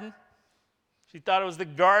garden. She thought it was the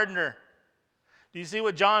gardener. Do you see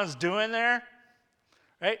what John is doing there?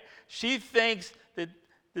 Right? She thinks that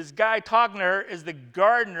this guy talking to her is the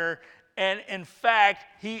gardener, and in fact,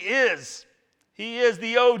 he is. He is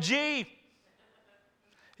the OG.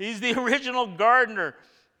 He's the original gardener.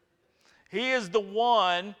 He is the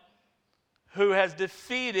one who has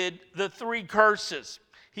defeated the 3 curses.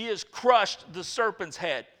 He has crushed the serpent's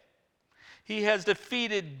head. He has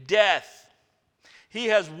defeated death. He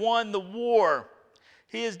has won the war.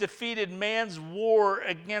 He has defeated man's war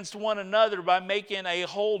against one another by making a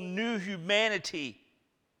whole new humanity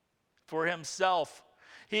for himself.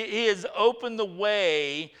 He has opened the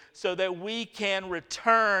way so that we can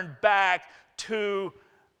return back to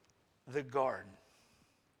the garden,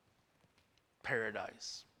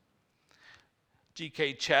 paradise.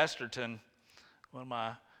 G.K. Chesterton, one of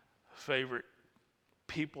my favorite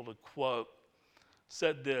people to quote,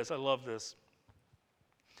 said this. I love this.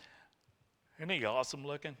 Isn't he awesome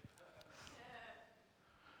looking?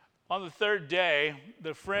 On the 3rd day,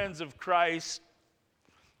 the friends of Christ,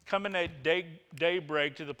 coming at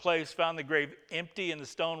daybreak to the place, found the grave empty and the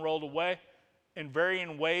stone rolled away. In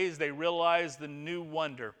varying ways, they realized the new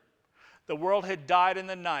wonder. The world had died in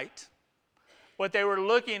the night. What they were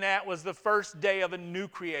looking at was the first day of a new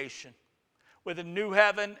creation, with a new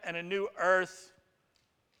heaven and a new earth,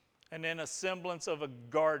 and in a semblance of a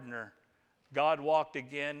gardener. God walked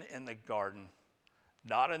again in the garden,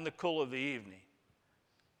 not in the cool of the evening,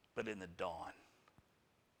 but in the dawn.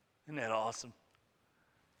 Isn't that awesome?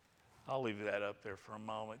 I'll leave that up there for a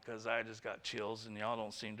moment because I just got chills and y'all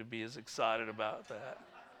don't seem to be as excited about that.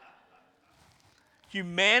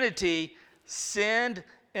 Humanity sinned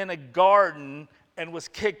in a garden and was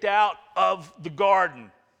kicked out of the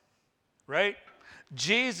garden, right?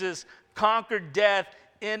 Jesus conquered death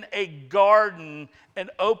in a garden and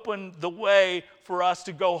opened the way for us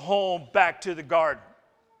to go home back to the garden.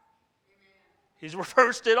 He's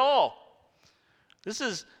reversed it all. This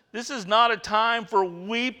is not a time for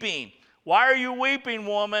weeping. Why are you weeping,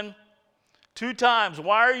 woman? 2 times.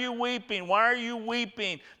 Why are you weeping? Why are you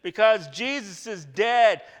weeping? Because Jesus is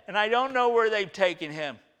dead, and I don't know where they've taken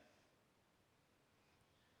him.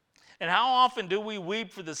 And how often do we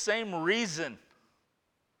weep for the same reason?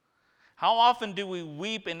 How often do we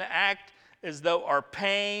weep and act as though our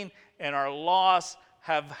pain and our loss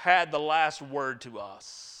have had the last word to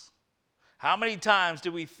us? How many times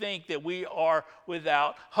do we think that we are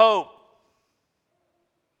without hope?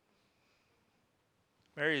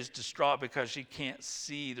 Mary is distraught because she can't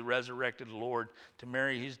see the resurrected Lord. To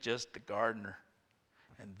Mary, he's just the gardener.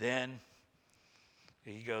 And then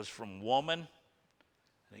he goes from woman,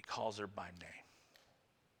 and he calls her by name.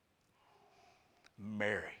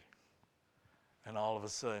 Mary. And all of a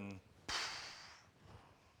sudden,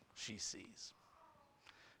 she sees.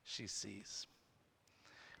 She sees.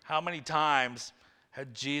 How many times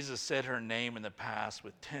had Jesus said her name in the past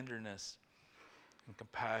with tenderness and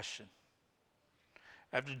compassion?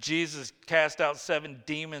 After Jesus cast out 7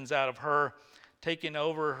 demons out of her,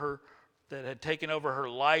 that had taken over her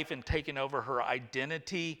life and taken over her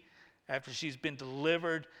identity, after she's been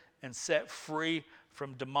delivered and set free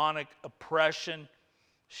from demonic oppression,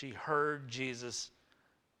 she heard Jesus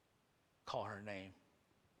call her name,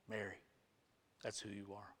 Mary. That's who you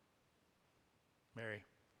are, Mary.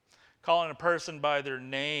 Calling a person by their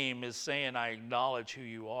name is saying, I acknowledge who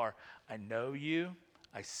you are. I know you.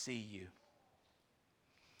 I see you.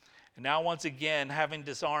 And now once again, having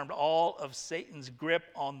disarmed all of Satan's grip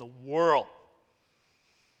on the world,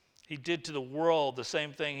 he did to the world the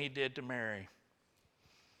same thing he did to Mary.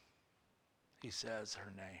 He says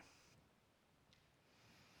her name.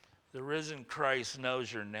 The risen Christ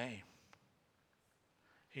knows your name.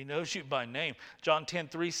 He knows you by name. John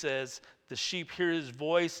 10:3 says, the sheep hear his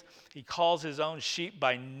voice. He calls his own sheep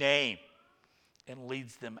by name and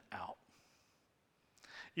leads them out.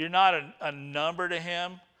 You're not a number to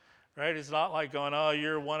him, right? It's not like going, oh,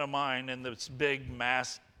 you're one of mine in this big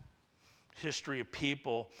mass history of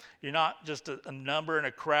people. You're not just a number in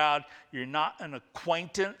a crowd. You're not an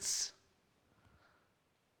acquaintance.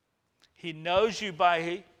 He knows you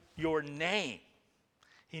by your name.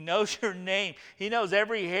 He knows your name. He knows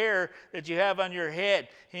every hair that you have on your head.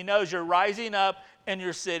 He knows you're rising up and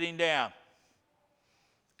you're sitting down.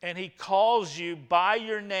 And he calls you by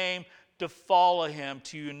your name to follow him,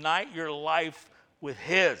 to unite your life with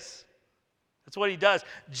his. That's what he does.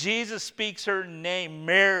 Jesus speaks her name,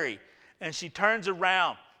 Mary, and she turns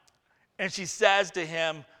around and she says to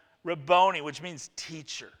him, Rabboni, which means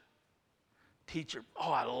teacher. Teacher.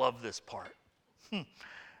 Oh, I love this part.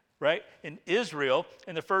 Right? In Israel,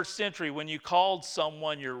 in the first century, when you called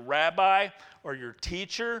someone your rabbi or your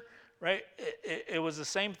teacher, right, it was the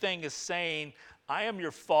same thing as saying, I am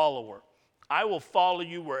your follower. I will follow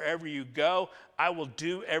you wherever you go. I will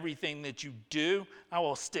do everything that you do. I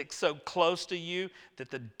will stick so close to you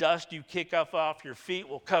that the dust you kick off your feet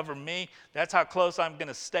will cover me. That's how close I'm going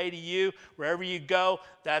to stay to you. Wherever you go,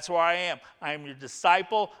 that's where I am. I am your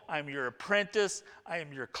disciple. I am your apprentice. I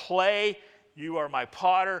am your clay. You are my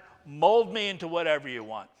potter. Mold me into whatever you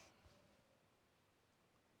want.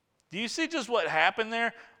 Do you see just what happened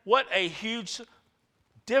there? What a huge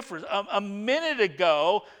difference. A minute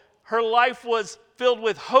ago, her life was filled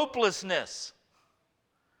with hopelessness.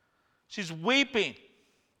 She's weeping.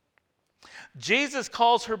 Jesus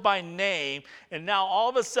calls her by name, and now all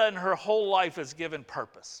of a sudden her whole life is given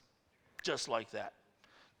purpose. Just like that.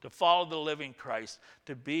 To follow the living Christ,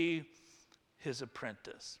 to be his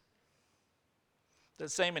apprentice. That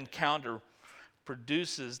same encounter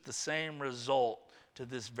produces the same result to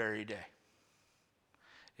this very day.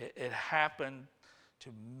 It happened to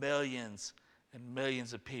millions and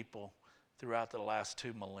millions of people throughout the last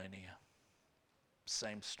 2 millennia.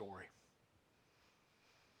 Same story.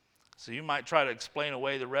 So you might try to explain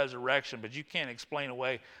away the resurrection, but you can't explain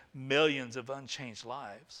away millions of unchanged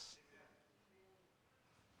lives.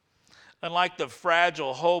 Unlike the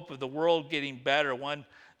fragile hope of the world getting better one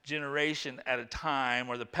generation at a time,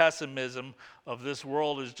 or the pessimism of this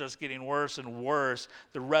world is just getting worse and worse,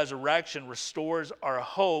 the resurrection restores our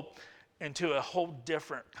hope into a whole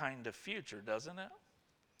different kind of future, doesn't it?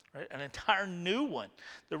 Right? An entire new one.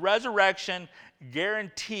 The resurrection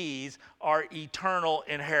guarantees our eternal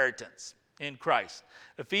inheritance in Christ.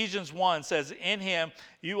 Ephesians 1 says, in him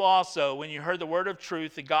you also, when you heard the word of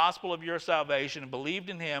truth, the gospel of your salvation, and believed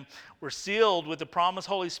in him, were sealed with the promised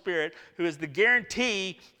Holy Spirit, who is the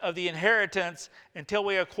guarantee of the inheritance until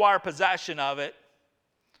we acquire possession of it,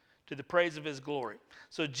 to the praise of his glory.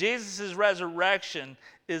 So Jesus' resurrection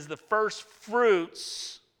is the first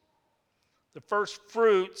fruits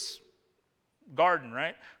garden,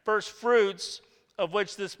 right? First fruits of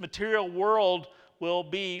which this material world will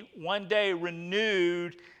be one day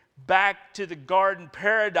renewed back to the garden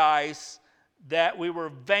paradise that we were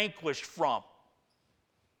vanquished from.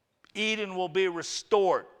 Eden will be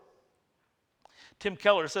restored. Tim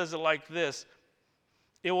Keller says it like this: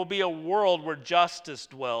 it will be a world where justice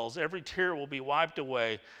dwells. Every tear will be wiped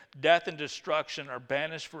away. Death and destruction are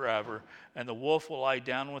banished forever, and the wolf will lie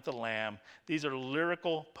down with the lamb. These are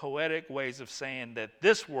lyrical, poetic ways of saying that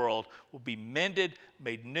this world will be mended,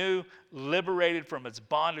 made new, liberated from its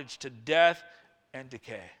bondage to death and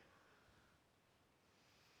decay.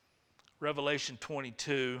 Revelation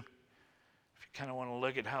 22, if you kind of want to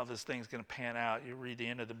look at how this thing's going to pan out, you read the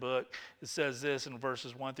end of the book. It says this in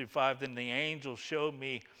verses 1 through 5, then the angel showed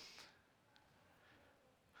me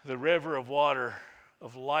the river of water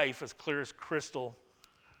of life as clear as crystal,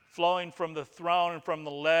 flowing from the throne and from the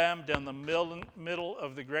Lamb down the middle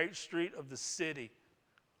of the great street of the city.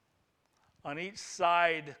 On each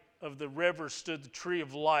side of the river stood the tree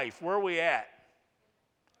of life. Where are we at?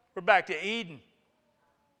 We're back to Eden.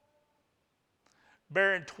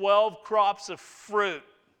 Bearing 12 crops of fruit,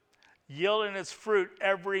 yielding its fruit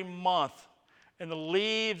every month. And the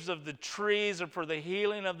leaves of the trees are for the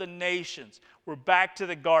healing of the nations. We're back to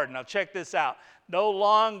the garden. Now check this out. No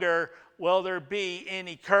longer will there be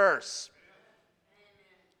any curse.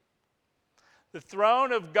 The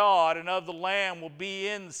throne of God and of the Lamb will be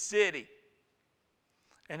in the city,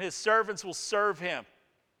 and his servants will serve him.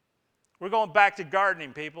 We're going back to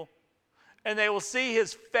gardening, people. And they will see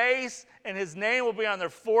his face, and his name will be on their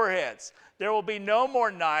foreheads. There will be no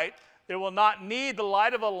more night. They will not need the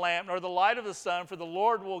light of a lamp nor the light of the sun, for the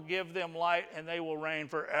Lord will give them light, and they will reign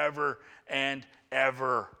forever and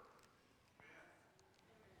ever.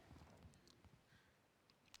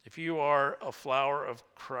 If you are a follower of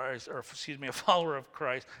Christ, it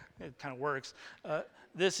kind of works,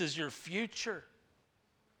 this is your future.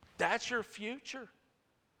 That's your future.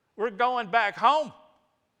 We're going back home.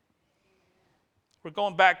 We're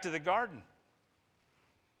going back to the garden.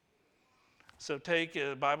 So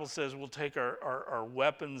the Bible says we'll take our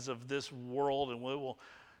weapons of this world and we will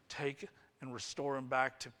take and restore them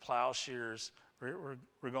back to plowshares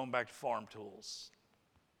We're going back to farm tools.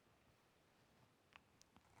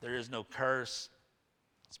 There is no curse.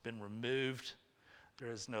 It's been removed.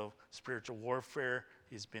 There is no spiritual warfare.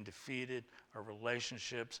 He's been defeated. Our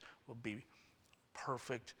relationships will be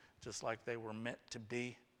perfect, just like they were meant to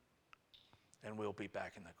be. And we'll be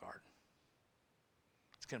back in the garden.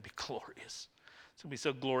 It's going to be glorious. It's going to be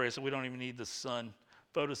so glorious that we don't even need the sun.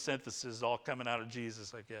 Photosynthesis is all coming out of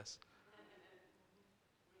Jesus, I guess.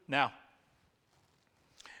 Now,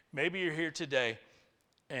 maybe you're here today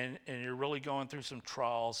and you're really going through some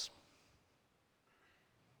trials.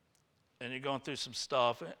 And you're going through some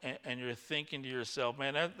stuff, and you're thinking to yourself,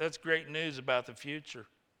 man, that's great news about the future.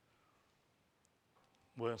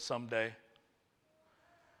 Well, someday.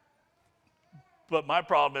 But my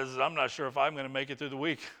problem is I'm not sure if I'm going to make it through the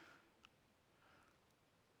week.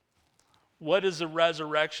 What does the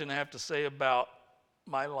resurrection have to say about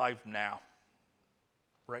my life now?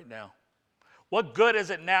 Right now. What good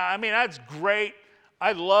is it now? I mean, that's great.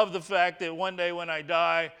 I love the fact that one day when I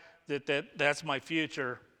die, that's my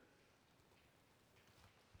future.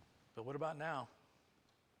 But what about now?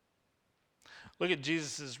 Look at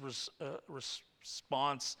Jesus'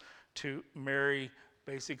 response to Mary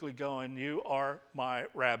basically going, you are my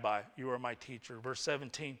rabbi, you are my teacher. Verse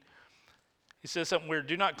 17, he says something weird.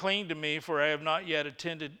 Do not cling to me, for I have not yet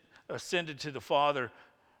ascended to the Father,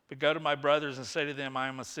 but go to my brothers and say to them, I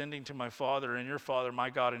am ascending to my Father and your Father, my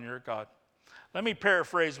God and your God. Let me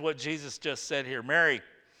paraphrase what Jesus just said here. Mary,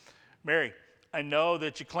 I know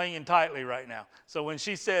that you're clinging tightly right now. So when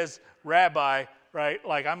she says, rabbi, right,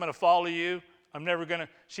 like I'm going to follow you, I'm never going to,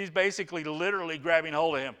 she's basically literally grabbing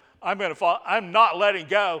hold of him. I'm going to follow, I'm not letting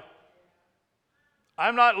go.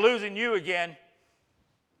 I'm not losing you again.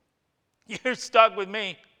 You're stuck with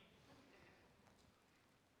me.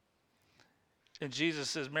 And Jesus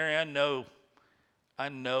says, Mary, I know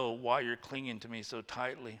why you're clinging to me so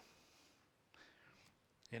tightly.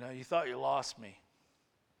 You know, you thought you lost me.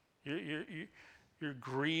 You're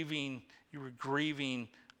grieving. You were grieving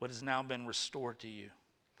what has now been restored to you.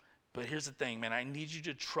 But here's the thing, man. I need you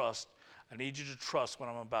to trust. I need you to trust what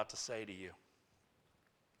I'm about to say to you.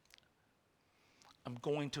 I'm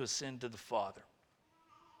going to ascend to the Father.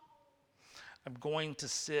 I'm going to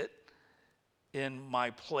sit in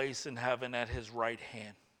my place in heaven at his right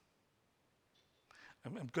hand.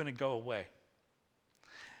 I'm going to go away.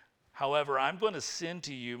 However, I'm going to send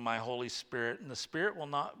to you my Holy Spirit, and the Spirit will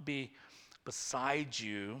not be beside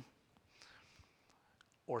you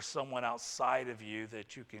or someone outside of you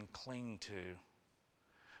that you can cling to,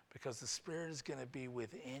 because the Spirit is going to be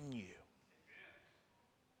within you.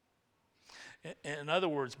 In other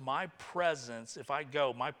words, my presence, if I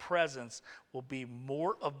go, my presence will be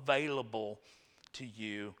more available to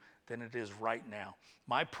you than it is right now.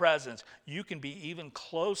 My presence, you can be even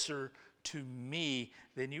closer to me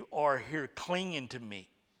than you are here clinging to me.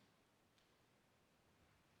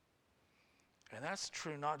 And that's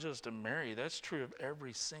true not just of Mary, that's true of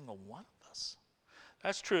every single one of us.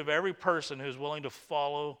 That's true of every person who's willing to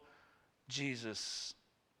follow Jesus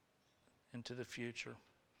into the future.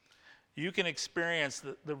 You can experience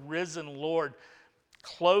the risen Lord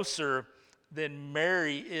closer than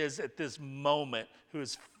Mary is at this moment, who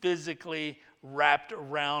is physically wrapped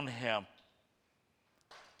around him.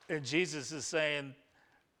 And Jesus is saying,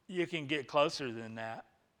 you can get closer than that,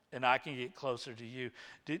 and I can get closer to you.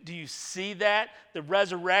 Do you see that? The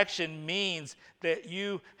resurrection means that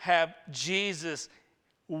you have Jesus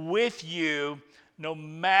with you no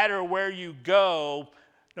matter where you go,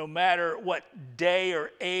 no matter what day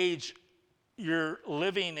or age you're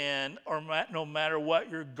living in, or no matter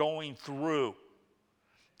what you're going through.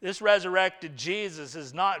 This resurrected Jesus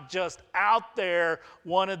is not just out there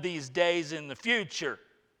one of these days in the future.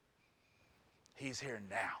 He's here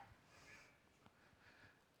now.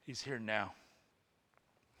 He's here now.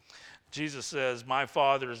 Jesus says, my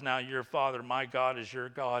Father is now your Father, my God is your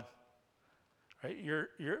God. Right?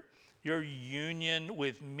 Your union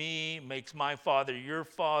with me makes my Father your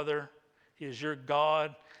Father. He is your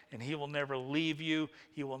God, and he will never leave you.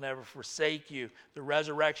 He will never forsake you. The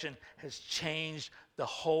resurrection has changed the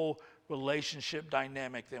whole relationship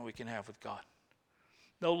dynamic that we can have with God.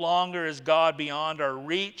 No longer is God beyond our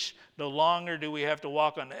reach. No longer do we have to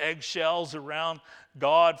walk on eggshells around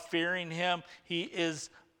God, fearing him. He is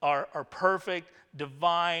our perfect,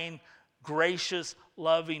 divine, gracious,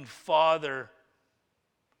 loving Father.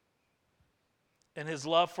 And his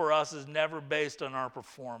love for us is never based on our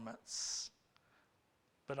performance,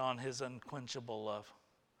 but on his unquenchable love.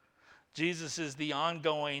 Jesus is the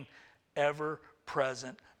ongoing,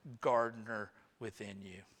 ever-present gardener within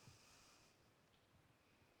you.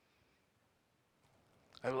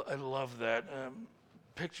 I love that.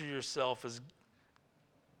 Picture yourself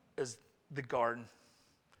as the garden,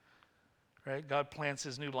 right? God plants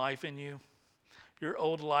his new life in you. Your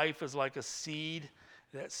old life is like a seed.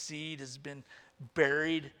 That seed has been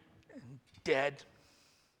buried and dead.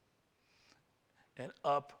 And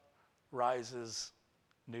up rises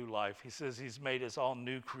new life. He says he's made us all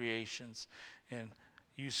new creations. And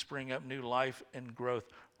you spring up new life and growth.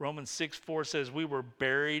 Romans 6:4 says we were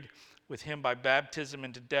buried with him by baptism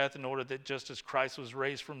into death, in order that just as Christ was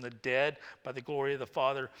raised from the dead by the glory of the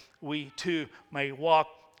Father, we too may walk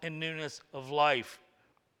in newness of life.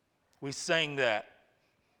 We sang that,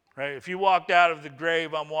 right? If you walked out of the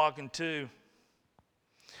grave, I'm walking too.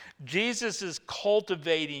 Jesus is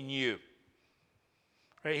cultivating you.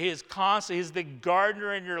 Right? He is constantly, he's the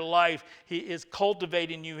gardener in your life. He is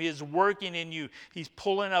cultivating you. He is working in you. He's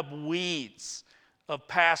pulling up weeds of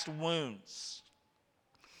past wounds.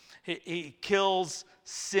 He kills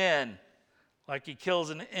sin like he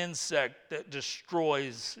kills an insect that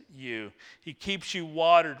destroys you. He keeps you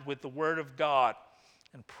watered with the word of God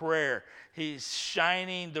and prayer. He's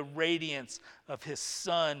shining the radiance of his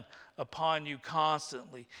Son upon you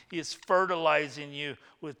constantly. He is fertilizing you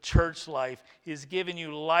with church life. He is giving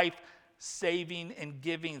you life-saving and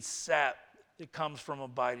giving sap that comes from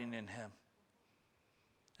abiding in him.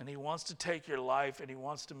 And he wants to take your life and he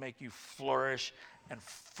wants to make you flourish and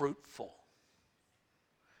fruitful.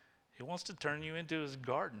 He wants to turn you into his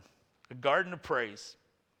garden, a garden of praise,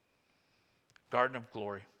 a garden of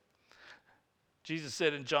glory. Jesus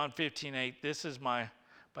said in John 15:8,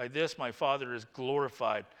 by this my Father is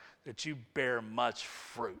glorified, that you bear much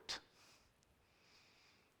fruit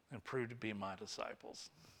and prove to be my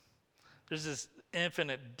disciples. There's this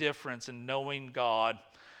infinite difference in knowing God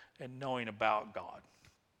and knowing about God.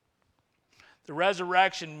 The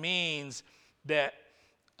resurrection means that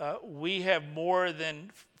we have more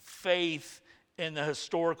than faith in the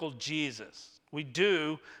historical Jesus. We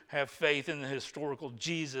do have faith in the historical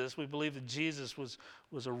Jesus. We believe that Jesus was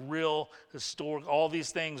a real historic. All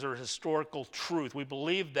these things are historical truth. We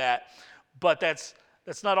believe that, but that's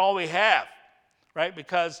not all we have, right?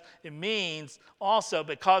 Because it means also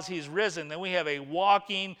because he's risen, then we have a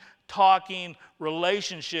walking, talking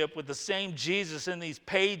relationship with the same Jesus in these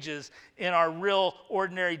pages in our real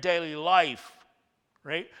ordinary daily life.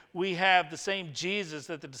 Right? We have the same Jesus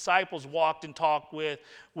that the disciples walked and talked with.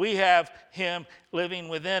 We have him living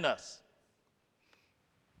within us.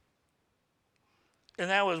 And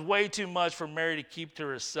that was way too much for Mary to keep to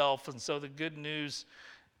herself. And so the good news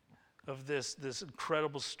of this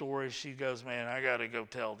incredible story, she goes, man, I got to go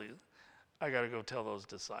tell those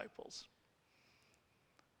disciples.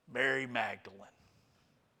 Mary Magdalene,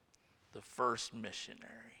 the first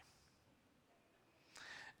missionary.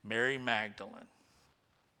 Mary Magdalene,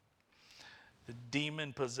 the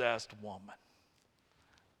demon-possessed woman,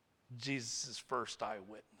 Jesus' first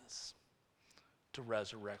eyewitness to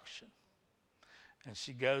resurrection. And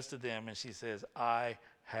she goes to them and she says, I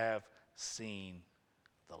have seen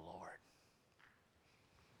the Lord.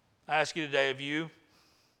 I ask you today, have you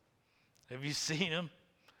seen him?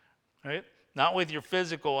 Right? Not with your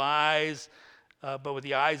physical eyes, but with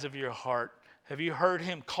the eyes of your heart. Have you heard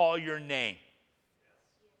him call your name?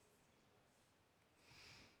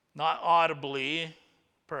 Not audibly,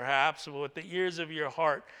 perhaps, but with the ears of your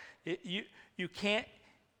heart. You can't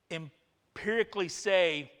empirically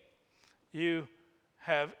say you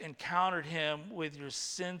have encountered him with your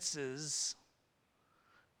senses,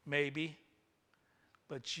 maybe,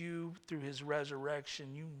 but you, through his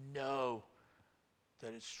resurrection, you know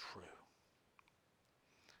that it's true.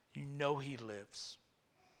 You know he lives.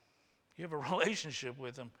 You have a relationship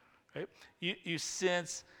with him, right? You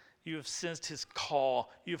have sensed his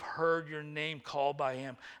call. You've heard your name called by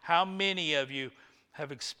him. How many of you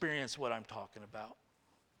have experienced what I'm talking about?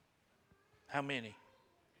 How many?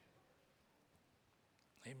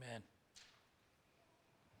 Amen.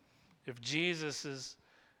 If Jesus is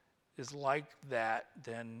like that,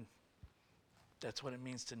 then that's what it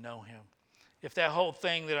means to know him. If that whole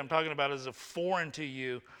thing that I'm talking about is foreign to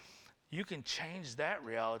you, you can change that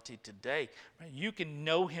reality today. You can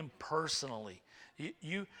know him personally.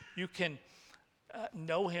 You can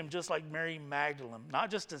know him just like Mary Magdalene,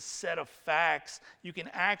 not just a set of facts. You can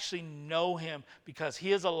actually know him because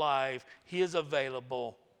he is alive, he is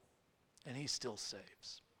available, and he still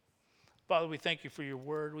saves. Father, we thank you for your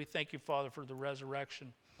word. We thank you, Father, for the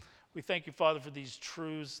resurrection. We thank you, Father, for these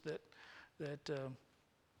truths that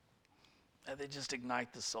they just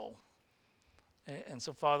ignite the soul. And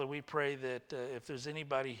so, Father, we pray that if there's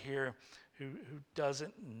anybody here who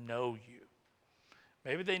doesn't know you,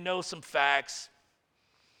 maybe they know some facts,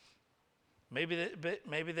 Maybe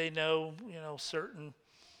they know, certain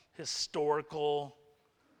historical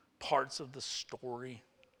parts of the story.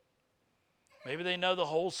 Maybe they know the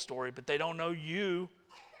whole story, but they don't know you.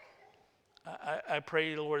 I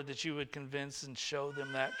pray, Lord, that you would convince and show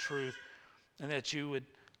them that truth, and that you would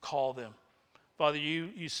call them. Father,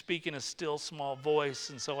 you speak in a still small voice,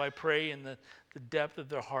 and so I pray in the depth of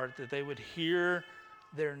their heart that they would hear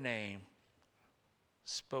their name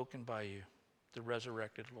spoken by you, the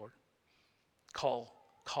resurrected Lord. Call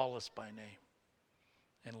us by name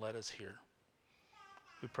and let us hear.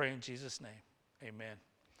 We pray in Jesus' name. Amen.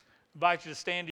 I invite you to stand.